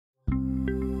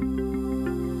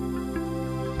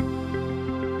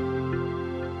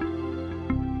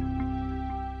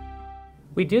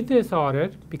We did this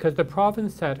audit because the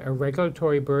province set a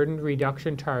regulatory burden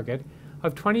reduction target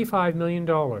of $25 million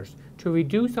to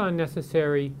reduce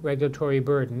unnecessary regulatory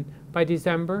burden by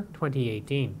December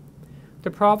 2018.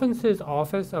 The province's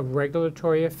Office of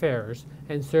Regulatory Affairs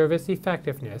and Service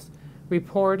Effectiveness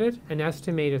reported an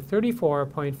estimated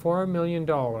 $34.4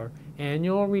 million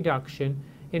annual reduction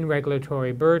in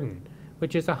regulatory burden,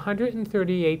 which is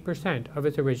 138% of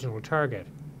its original target.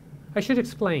 I should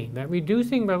explain that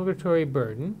reducing regulatory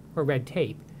burden, or red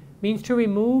tape, means to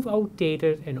remove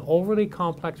outdated and overly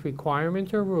complex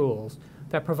requirements or rules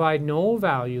that provide no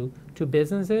value to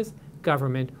businesses,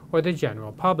 government, or the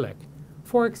general public.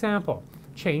 For example,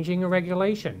 changing a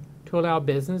regulation to allow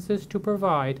businesses to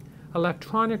provide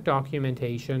electronic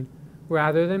documentation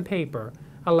rather than paper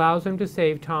allows them to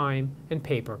save time and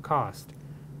paper cost.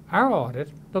 Our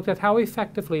audit looked at how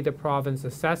effectively the province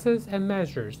assesses and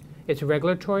measures its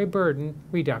regulatory burden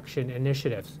reduction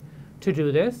initiatives. To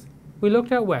do this, we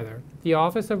looked at whether the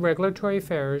Office of Regulatory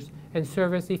Affairs and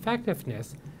Service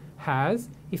Effectiveness has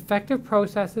effective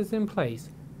processes in place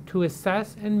to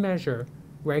assess and measure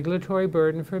regulatory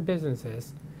burden for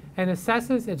businesses and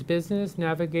assesses its Business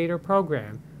Navigator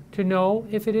program to know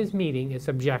if it is meeting its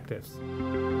objectives.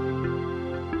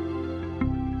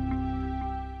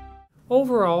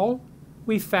 Overall,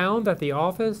 we found that the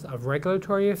Office of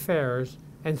Regulatory Affairs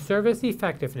and Service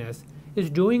Effectiveness is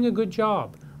doing a good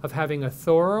job of having a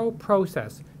thorough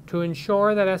process to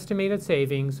ensure that estimated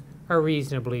savings are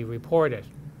reasonably reported.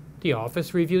 The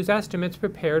Office reviews estimates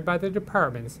prepared by the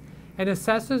departments and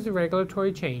assesses the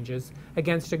regulatory changes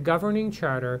against a governing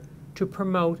charter to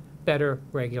promote better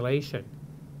regulation.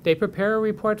 They prepare a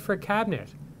report for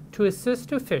Cabinet to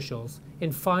assist officials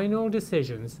in final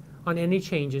decisions on any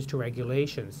changes to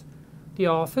regulations. The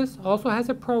Office also has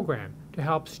a program to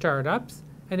help startups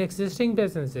and existing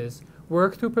businesses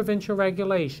work through provincial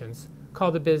regulations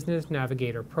called the Business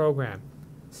Navigator program.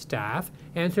 Staff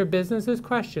answer businesses'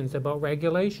 questions about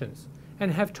regulations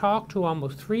and have talked to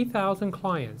almost 3,000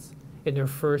 clients in their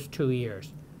first 2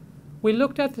 years. We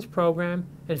looked at this program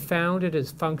and found it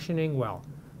is functioning well.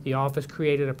 The Office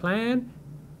created a plan,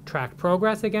 tracked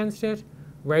progress against it,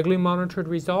 regularly monitored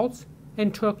results,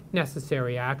 and took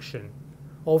necessary action.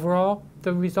 Overall,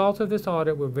 the results of this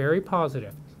audit were very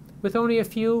positive, with only a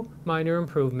few minor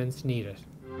improvements needed.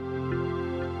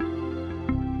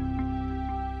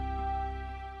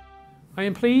 I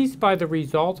am pleased by the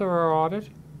results of our audit,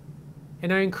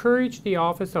 and I encourage the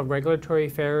Office of Regulatory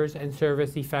Affairs and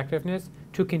Service Effectiveness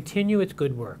to continue its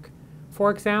good work. For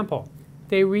example,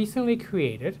 they recently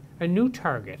created a new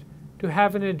target to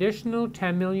have an additional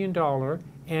 $10 million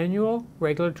annual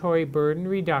regulatory burden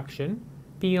reduction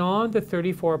beyond the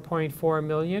 $34.4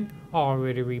 million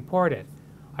already reported.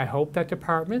 I hope that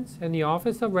departments and the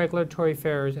Office of Regulatory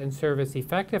Affairs and Service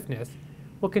Effectiveness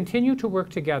will continue to work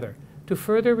together to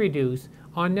further reduce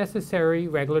unnecessary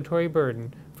regulatory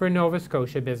burden for Nova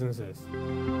Scotia businesses.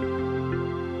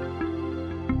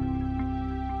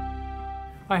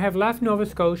 I have left Nova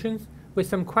Scotians with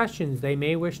some questions they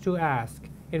may wish to ask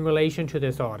in relation to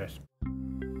this audit.